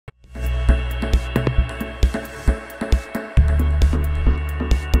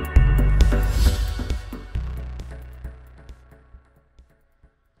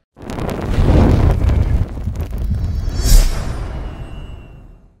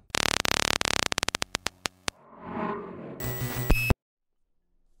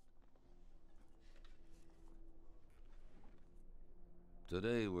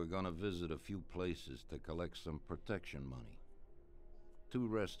Today we're gonna visit a few places to collect some protection money. 2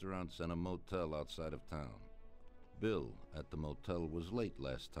 restaurants and a motel outside of town. Bill at the motel was late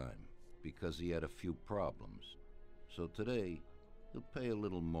last time because he had a few problems. So today, he'll pay a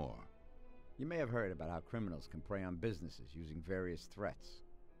little more. You may have heard about how criminals can prey on businesses using various threats.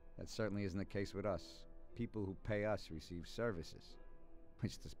 That certainly isn't the case with us. People who pay us receive services,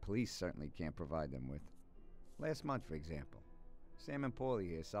 which the police certainly can't provide them with. Last month, for example, Sam and Paulie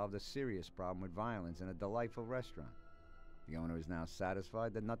here solved a serious problem with violence in a delightful restaurant. The owner is now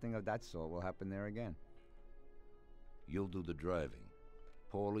satisfied that nothing of that sort will happen there again. You'll do the driving.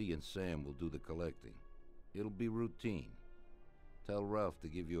 Paulie and Sam will do the collecting. It'll be routine. Tell Ralph to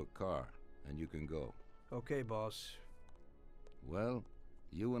give you a car, and you can go. Okay, boss. Well,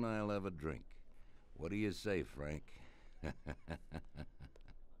 you and I'll have a drink. What do you say, Frank?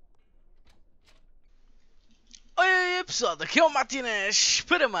 Oi pessoal, daqui é o Matinez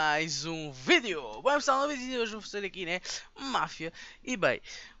para mais um vídeo. Bom pessoal, no vídeo de hoje vou fazer aqui, né, Mafia. E bem,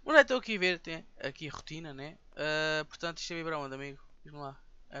 onde é que estou aqui a ver, tem aqui a rotina, né. Portanto isto é vir para onde, amigo? Diz-me lá.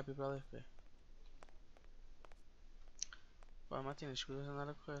 É para ali, ok. Pá, Matinez, escutas andar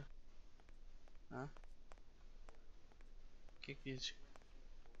a correr. Hã? O que é que dizes?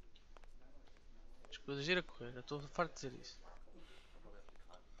 Escutas ir a correr, eu estou farto de dizer isso.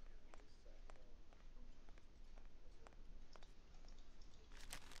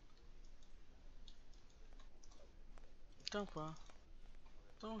 Então pá,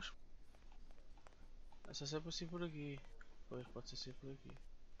 então é só ser para ser por aqui. Pois pode ser por aqui.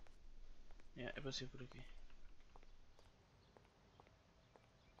 É para ser por aqui.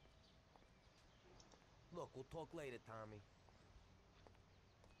 Look, we'll talk later, Tommy.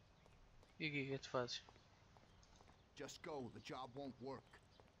 E aqui, o que é que tu fazes? Just go, the job won't work.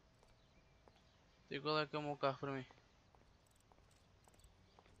 E qual é que é o meu carro para mim?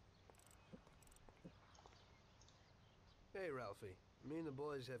 Hey, Ralphie. Me and the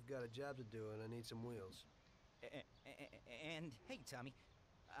boys have got a job to do and I need some wheels. And hey, Tommy,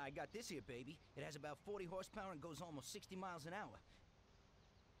 I got this here baby. It has about 40 horsepower and goes almost 60 miles an hour.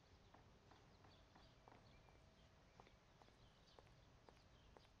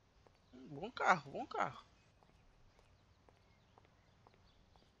 Bom carro, bom carro.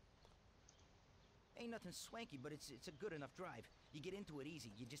 Ain't nothing swanky, but it's a good enough drive. You get into it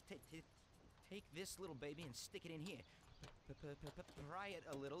easy. You just take this little baby and stick it in here. Pry it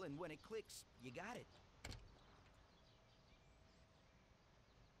a little, and when it clicks, you got it.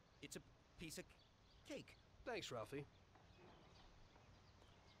 It's a piece of cake. Thanks, Ralphie.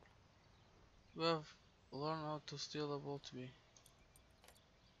 You have learned how to steal a boat to me.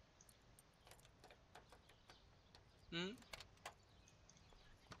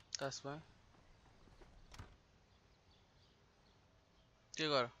 Tá-se bem? E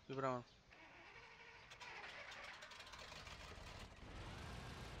agora? E para onde?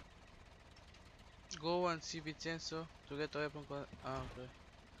 Go and see Vincenzo to get away from... Ah, ok.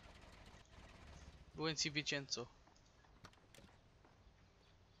 Go and see Vincenzo.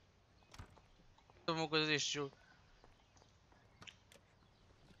 Uma coisa deste jogo.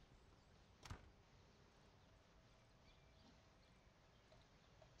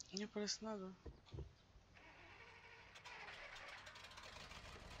 Não aparece nada.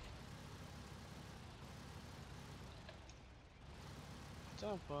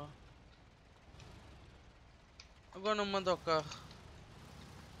 Então pá. Agora não me manda o carro.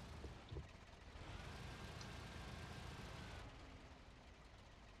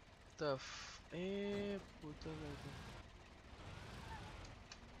 Puta merda.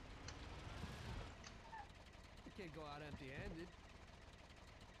 You can't go out empty-handed.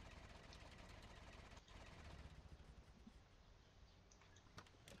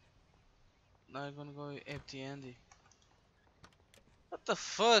 Now I'm gonna go empty-handed. What the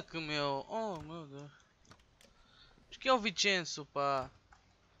fuck, meu? Oh meu Deus. Acho que é o Vincenzo, pá.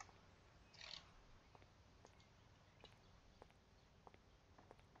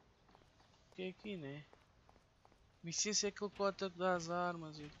 Que é aqui, né? Vincenzo é aquele que pode dar as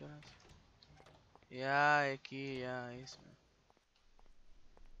armas e o caralho. É aqui, é isso mesmo.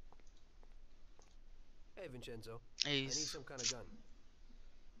 Hey, Vincenzo. É I need isso. some kind of gun.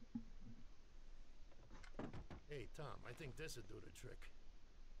 Hey, Tom, I think this would do the trick.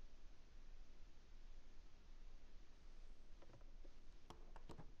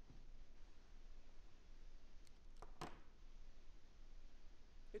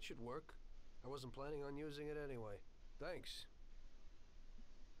 It should work. I wasn't planning on using it anyway. Thanks.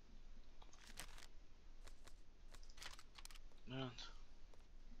 Pronto.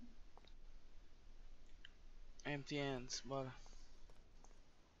 Empty hands, bora.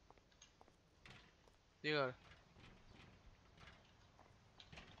 E agora?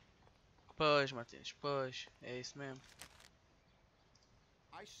 Pois, Martins, pois. É isso mesmo.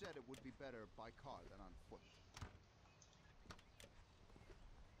 I said it would be better by car than on foot.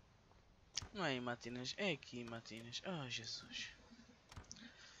 Não é aí, Matinas. É aqui, Matinas. Oh, Jesus.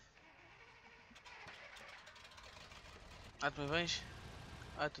 Ah, tu também vens?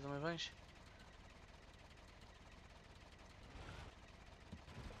 Ah, tu também vens?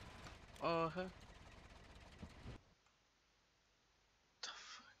 Oh, the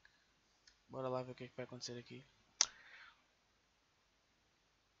fuck? Bora lá ver o que é que vai acontecer aqui.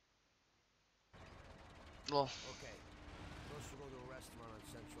 LOL. Okay. Supposed to go to a restaurant on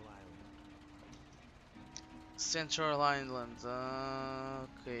Central Island. Central Island. Ah,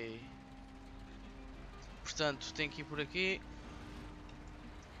 ok. Portanto, tem que ir por aqui.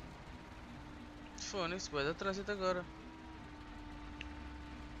 Fone-se, vai dar trânsito agora.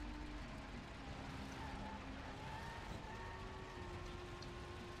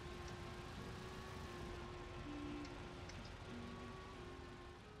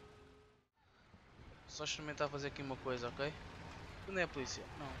 Só experimentar fazer aqui uma coisa, ok? Onde é a polícia?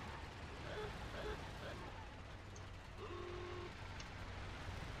 Não.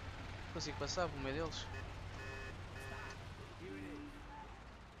 Consigo passar por meio deles?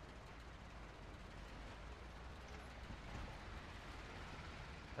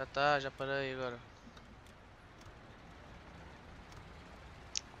 Já tá, já parei agora.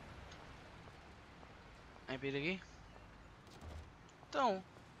 Vem vir aqui? Então.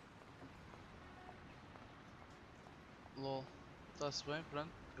 LOL. Está-se bem,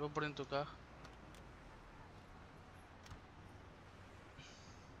 pronto. Eu vou por dentro do carro.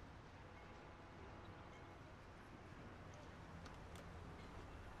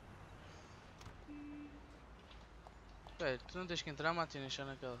 Espera, tu não tens que entrar, Matina, deixar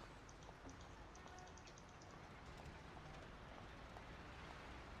naquela.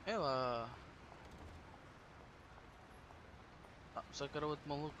 É lá. Ah, só que era outro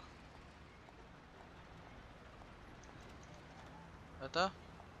maluco. Já tá?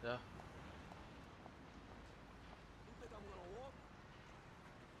 Já.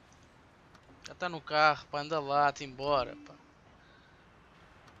 Já tá no carro, pá, anda lá, te embora, pá.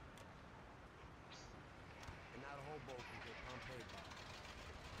 And not a whole boat can get Pompeii by.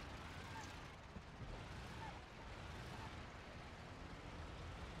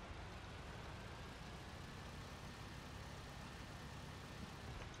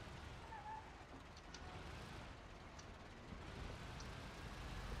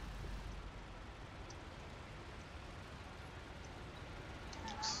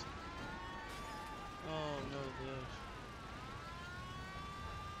 Oh meu Deus.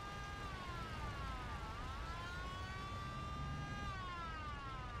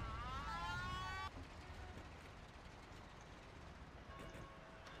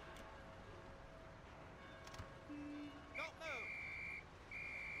 Don't move!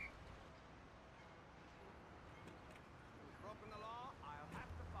 You've broken the law, I'll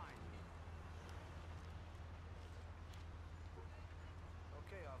have to find you.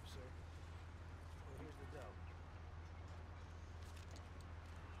 Okay, officer. Well, here's the dough.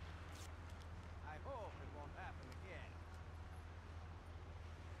 I hope it won't happen again.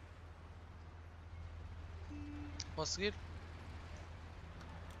 Posso seguir?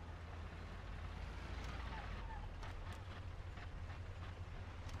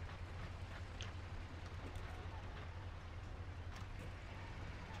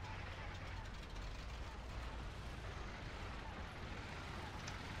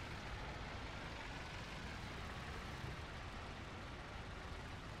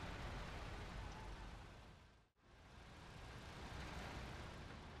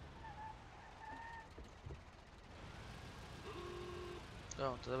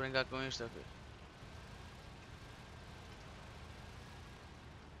 Não, estás a brincar com isto, ok?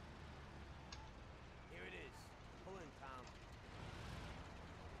 Here it is. Pull in, Tom.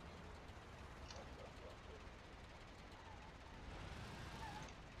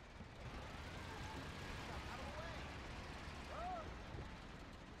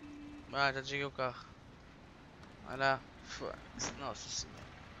 Ah, já desliguei o carro. Vai lá. Nossa senhora.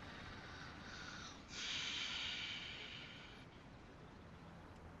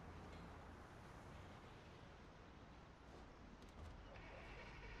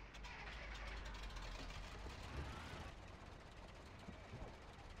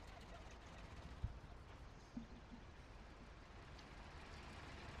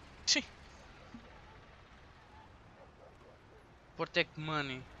 Sim. Protect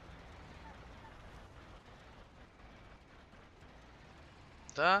money.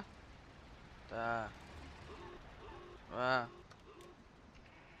 Tá? Tá. Vá.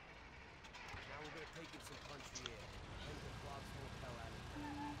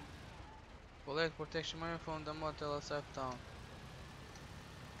 Collect protection money from the motel outside town.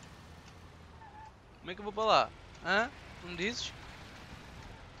 Como é que eu vou para lá? Hã? Não dizes?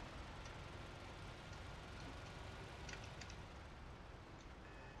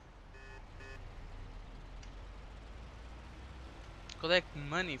 Collect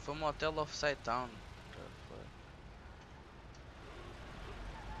money from motel outside town.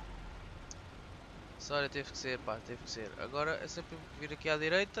 Sorry, teve que ser, pá, teve que ser. Agora é sempre vir aqui à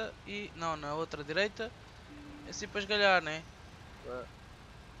direita e... Não, na outra direita. É sempre a esgalhar, né?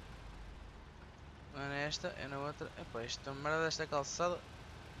 Não é nesta, é na outra. Epá, esta merda desta calçada.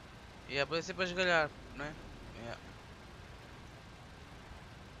 E é para sempre a esgalhar, né?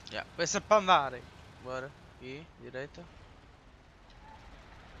 Vai ser para andar, hein? Bora. E direita.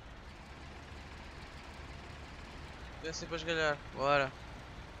 Vai sempre a esgalhar. Bora.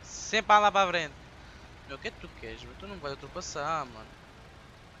 Sempre a andar para a frente. Meu, o que é que tu queres? Tu não vais ultrapassar, mano.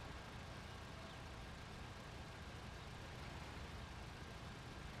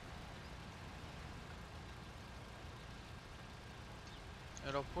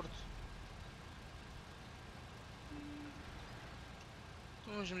 Aeroporto.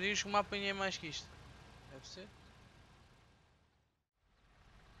 Tu uns me dizes que o mapa é mais que isto. Deve ser.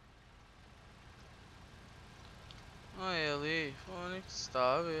 Ah, é ali. Onde é que se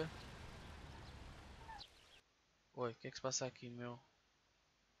está a ver? Oi, o que é que se passa aqui, meu?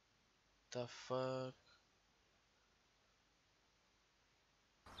 The fuck?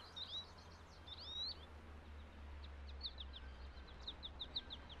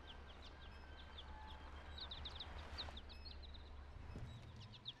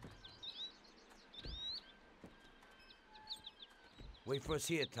 Wait for us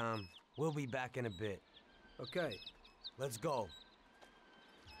here, Tom. We'll be back in a bit. Okay. Let's go.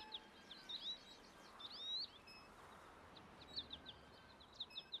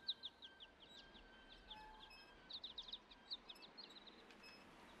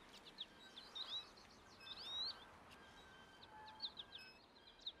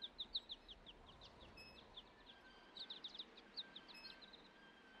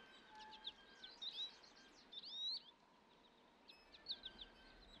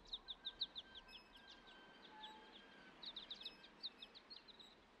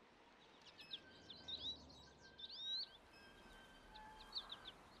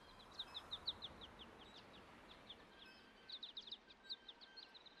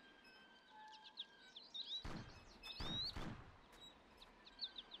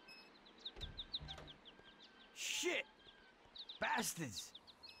 Shit! Bastards!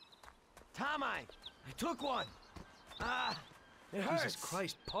 Tom, I took one! Ah, it hurts! Jesus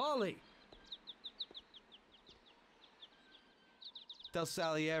Christ, Paulie! Tell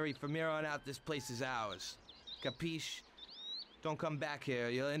Salieri from here on out this place is ours. Capiche? Don't come back here,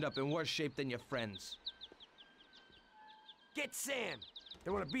 you'll end up in worse shape than your friends. Get Sam!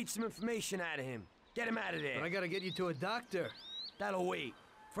 They want to beat some information out of him. Get him out of there. But I gotta get you to a doctor. That'll wait.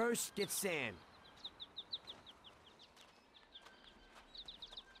 First, get Sam.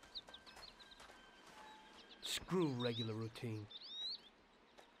 Screw regular routine.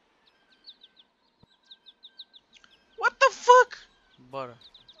 What the fuck? Bora.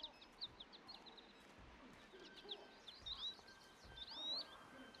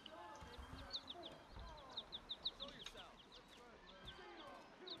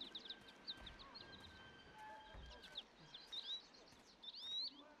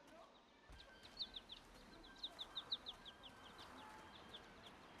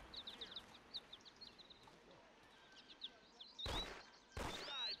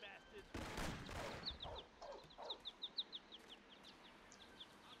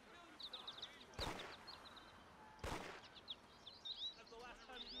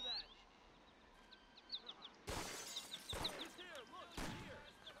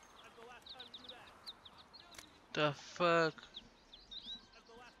 The fuck?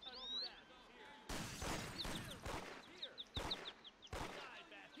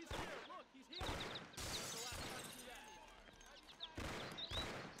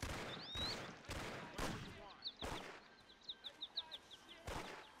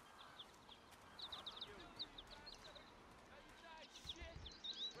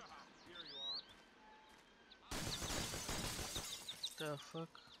 The fuck?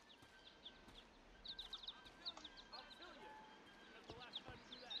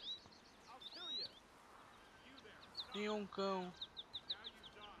 E um cão.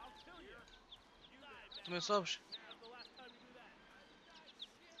 Também sobes?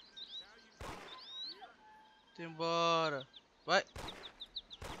 Embora. Vai.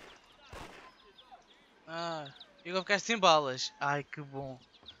 Ah, e agora ficaste sem balas. Ai, que bom.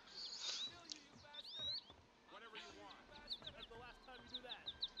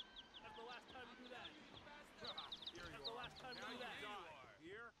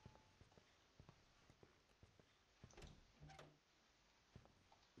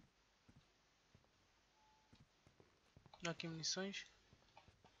 Não há aqui munições?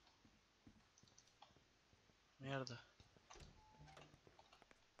 Merda.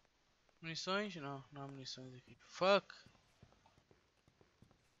 Munições? Não, não há munições aqui. Fuck!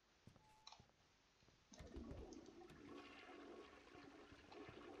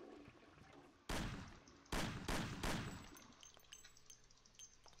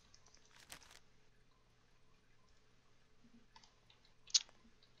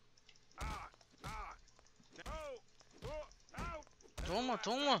 Toma,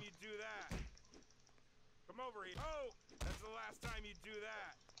 toma!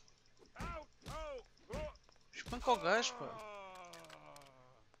 Espanca o gajo, pá.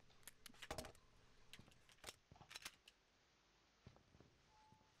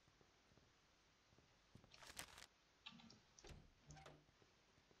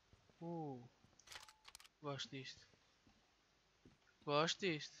 Gosto disto. Gosto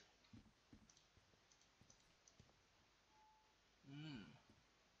disto.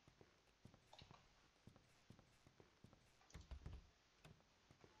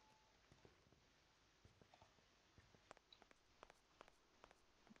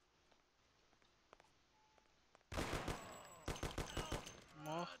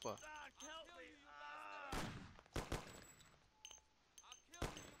 Morre, pá.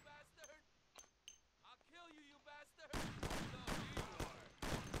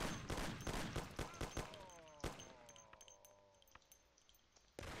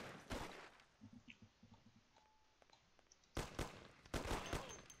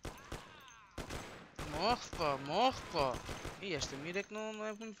 Morre, pá, morre, pá. E esta mira é que não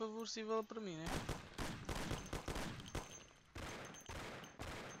é muito favorecível para mim, né?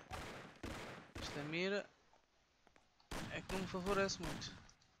 Esta mira é que não me favorece muito.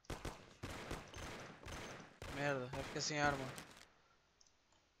 Merda, vai ficar sem arma.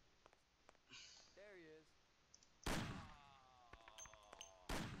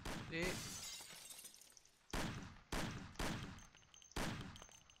 E...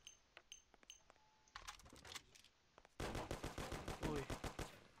 Ui.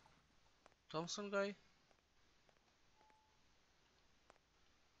 Thompson guy.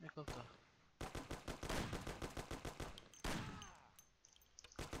 Onde é que ele está?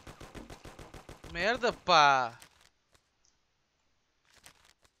 Merda, pá!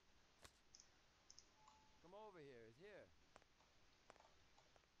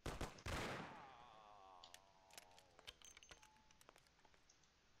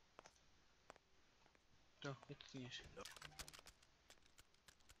 Então, o que é que tu tinhas?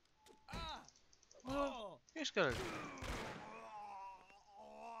 Oh, que é este caralho?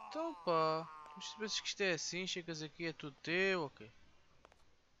 Então pá, mas se pensas que isto é assim, chegas aqui, é tudo teu, ok.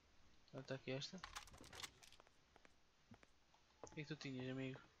 Onde está aqui esta? O que é que tu tinhas,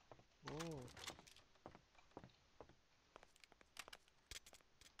 amigo? Oh.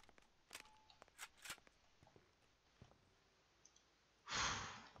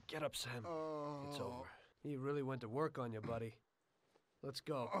 Get up, Sam. It's over. He really went to work on you, buddy. Let's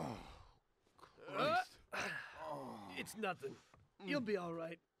go. It's nothing. You'll be all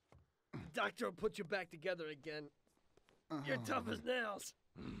right. Doctor will put you back together again. You're tough as nails.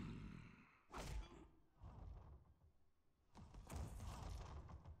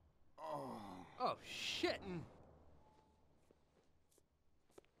 Oh, shit.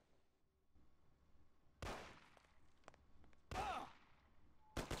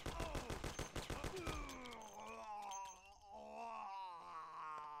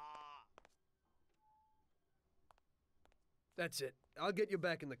 That's it. I'll get you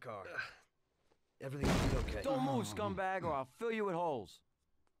back in the car. Everything will be okay. Don't move, scumbag, or I'll fill you with holes.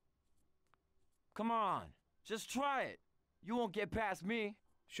 Come on, just try it. You won't get past me.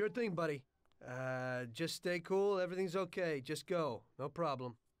 Sure thing, buddy. Just stay cool. Everything's okay. Just go. No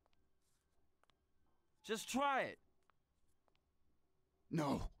problem. Just try it.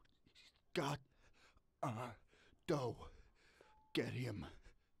 No. God. Doe. Get him.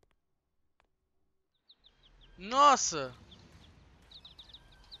 Nossa!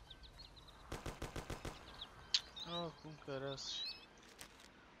 Oh, com caraças.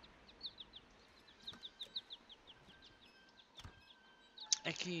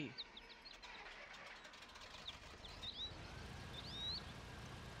 Aqui.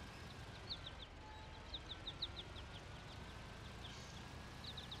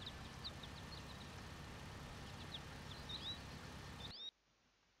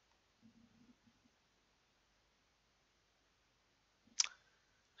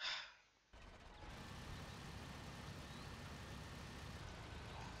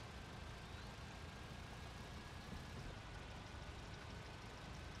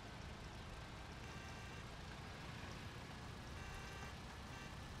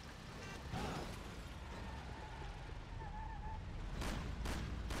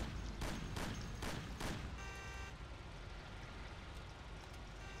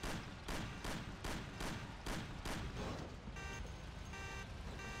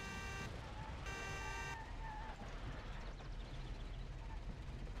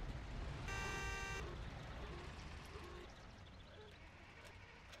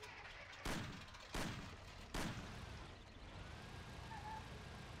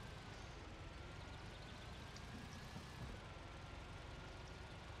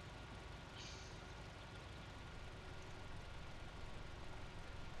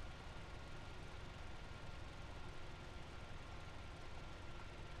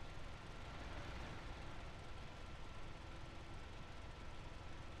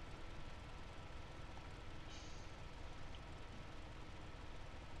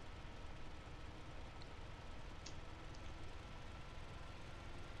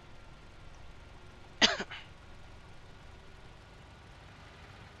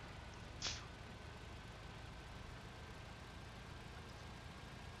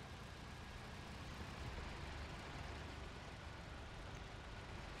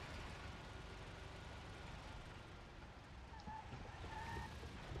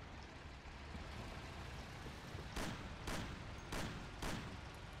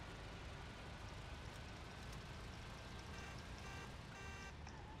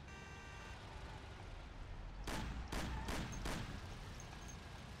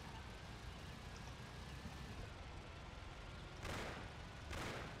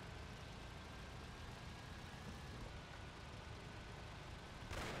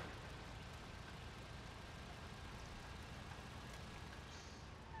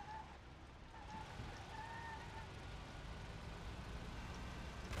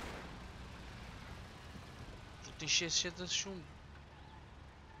 Tem cheio de chumbo.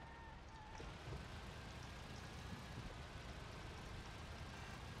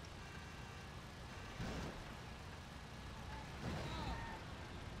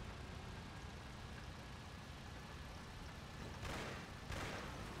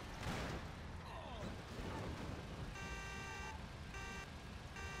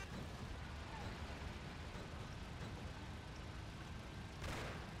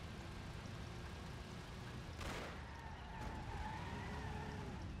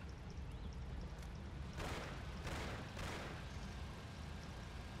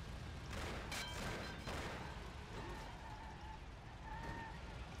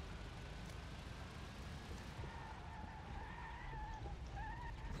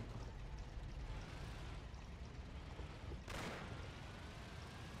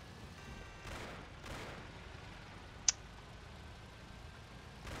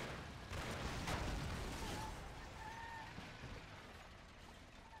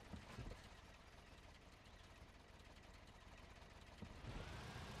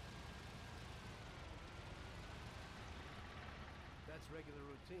 That's regular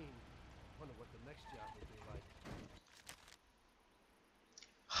routine. Wonder what the next job will be like.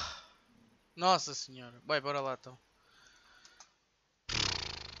 Nossa senhora. Vai, bora lá então.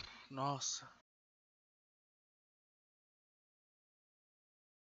 Nossa.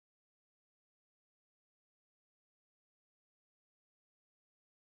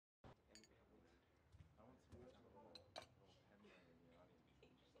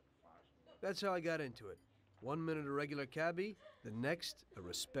 That's how I got into it. 1 minute a regular cabbie, the next a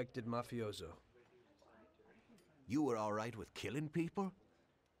respected mafioso. You were all right with killing people?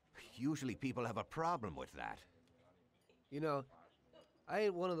 Usually people have a problem with that. You know, I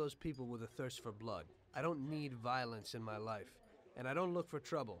ain't one of those people with a thirst for blood. I don't need violence in my life, and I don't look for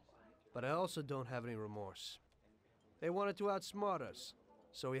trouble, but I also don't have any remorse. They wanted to outsmart us,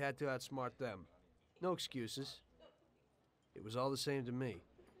 so we had to outsmart them. No excuses. It was all the same to me.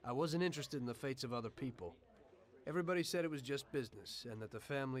 I wasn't interested in the fates of other people. Everybody said it was just business, and that the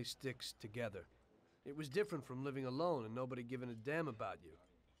family sticks together. It was different from living alone and nobody giving a damn about you.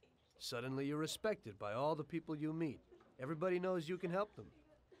 Suddenly you're respected by all the people you meet. Everybody knows you can help them,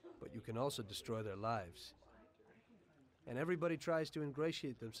 but you can also destroy their lives. And everybody tries to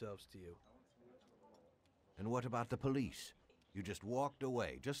ingratiate themselves to you. And what about the police? You just walked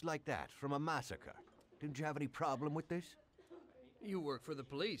away, just like that, from a massacre. Didn't you have any problem with this? You work for the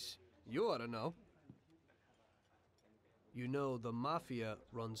police. You ought to know. You know, the Mafia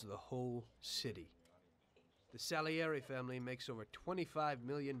runs the whole city. The Salieri family makes over 25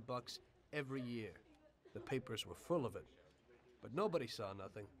 million bucks every year. The papers were full of it. But nobody saw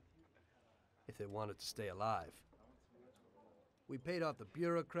nothing. If they wanted to stay alive. We paid off the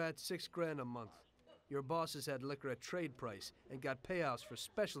bureaucrats $6 grand a month. Your bosses had liquor at trade price and got payouts for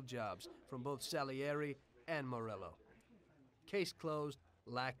special jobs from both Salieri and Morello. Case closed,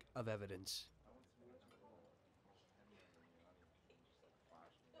 lack of evidence.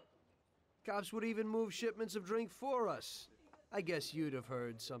 Cops would even move shipments of drink for us. I guess you'd have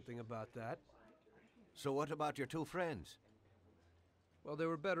heard something about that. So what about your two friends? Well, they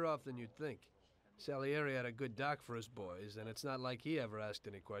were better off than you'd think. Salieri had a good doc for his boys, and it's not like he ever asked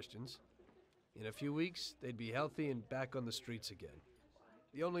any questions. In a few weeks, they'd be healthy and back on the streets again.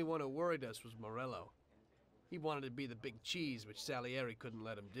 The only one who worried us was Morello. He wanted to be the big cheese, which Salieri couldn't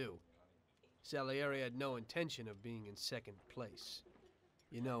let him do. Salieri had no intention of being in second place.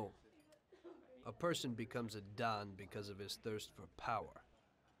 You know, a person becomes a Don because of his thirst for power.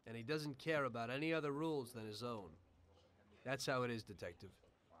 And he doesn't care about any other rules than his own. That's how it is, Detective.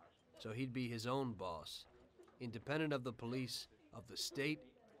 So he'd be his own boss, independent of the police, of the state,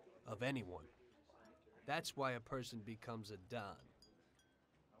 of anyone. That's why a person becomes a Don.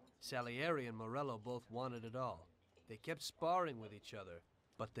 Salieri and Morello both wanted it all. They kept sparring with each other,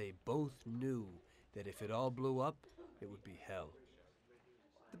 but they both knew that if it all blew up, it would be hell.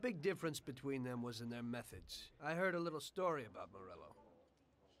 The big difference between them was in their methods. I heard a little story about Morello.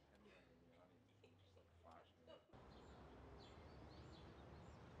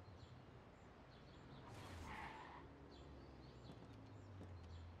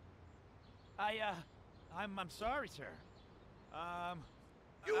 I'm sorry, sir.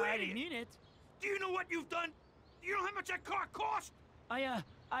 You I idiot! didn't mean it. Do you know what you've done? Do you know how much that car cost?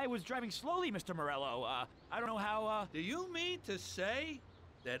 I was driving slowly, Mr. Morello. I don't know how, Do you mean to say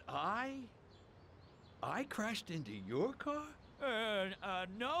that I crashed into your car?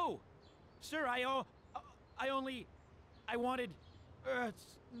 no. Sir, I wanted,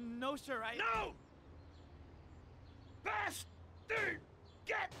 no, sir, No! Bastard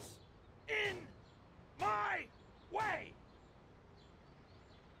gets in my Way!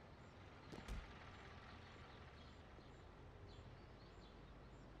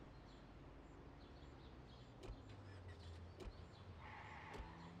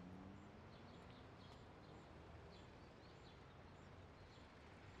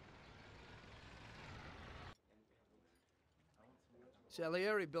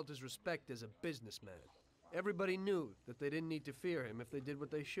 Salieri built his respect as a businessman. Everybody knew that they didn't need to fear him if they did what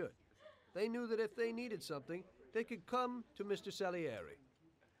they should. They knew that if they needed something, they could come to Mr. Salieri.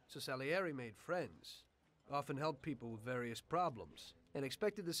 So Salieri made friends, often helped people with various problems, and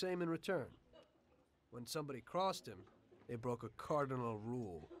expected the same in return. When somebody crossed him, they broke a cardinal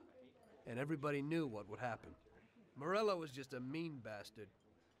rule, and everybody knew what would happen. Morello was just a mean bastard.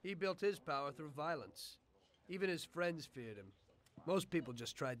 He built his power through violence. Even his friends feared him. Most people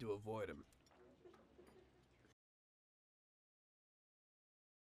just tried to avoid him.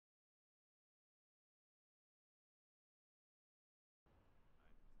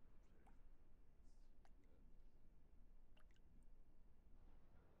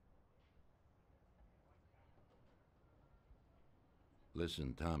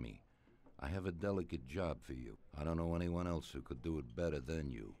 Listen, Tommy, I have a delicate job for you. I don't know anyone else who could do it better than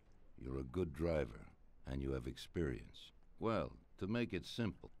you. You're a good driver, and you have experience. Well, to make it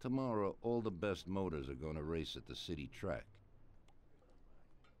simple, tomorrow all the best motors are going to race at the city track.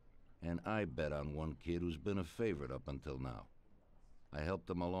 And I bet on one kid who's been a favorite up until now. I helped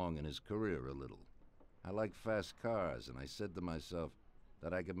him along in his career a little. I like fast cars, and I said to myself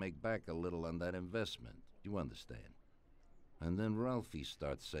that I could make back a little on that investment. You understand? And then Ralphie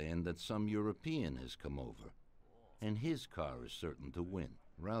starts saying that some European has come over, and his car is certain to win.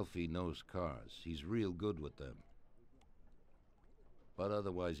 Ralphie knows cars. He's real good with them. But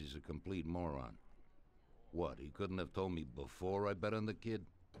otherwise, he's a complete moron. What, he couldn't have told me before I bet on the kid?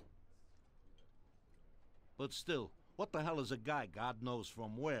 But still, what the hell is a guy, God knows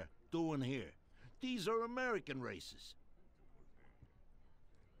from where, doing here? These are American races.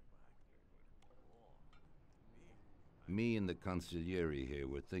 Me and the consigliere here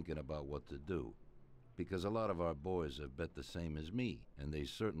were thinking about what to do, because a lot of our boys have bet the same as me, and they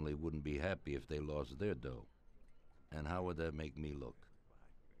certainly wouldn't be happy if they lost their dough. And how would that make me look?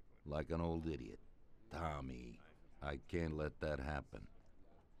 Like an old idiot. Tommy, I can't let that happen.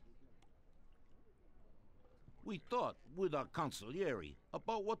 We thought, with our consigliere,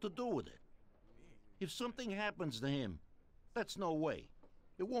 about what to do with it. If something happens to him, that's no way.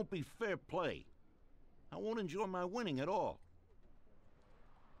 It won't be fair play. I won't enjoy my winning at all.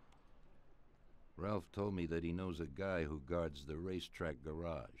 Ralph told me that he knows a guy who guards the racetrack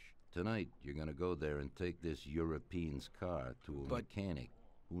garage. Tonight, you're gonna go there and take this European's car to a mechanic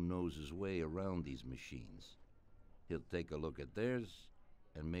who knows his way around these machines. He'll take a look at theirs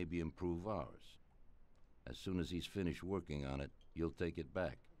and maybe improve ours. As soon as he's finished working on it, you'll take it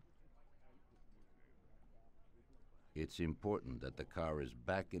back. It's important that the car is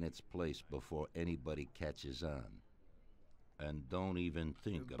back in its place before anybody catches on. And don't even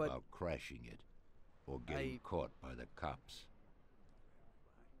think about crashing it or getting caught by the cops.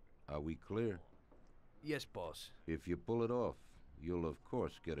 Are we clear? Yes, boss. If you pull it off, you'll of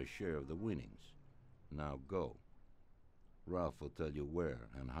course get a share of the winnings. Now go. Ralph will tell you where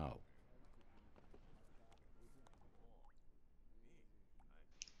and how.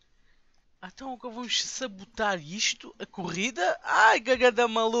 Então agora vamos sabotar isto, a corrida. Ai, gagada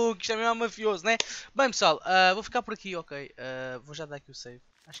maluco, isto é mesmo mafioso, né? Bem pessoal, vou ficar por aqui, ok? Vou já dar aqui o save.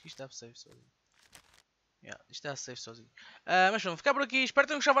 Acho que isto está save sozinho. Yeah, isto está save sozinho. Mas vamos ficar por aqui, espero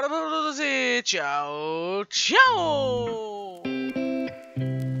que tenham gostado. Tchau, tchau!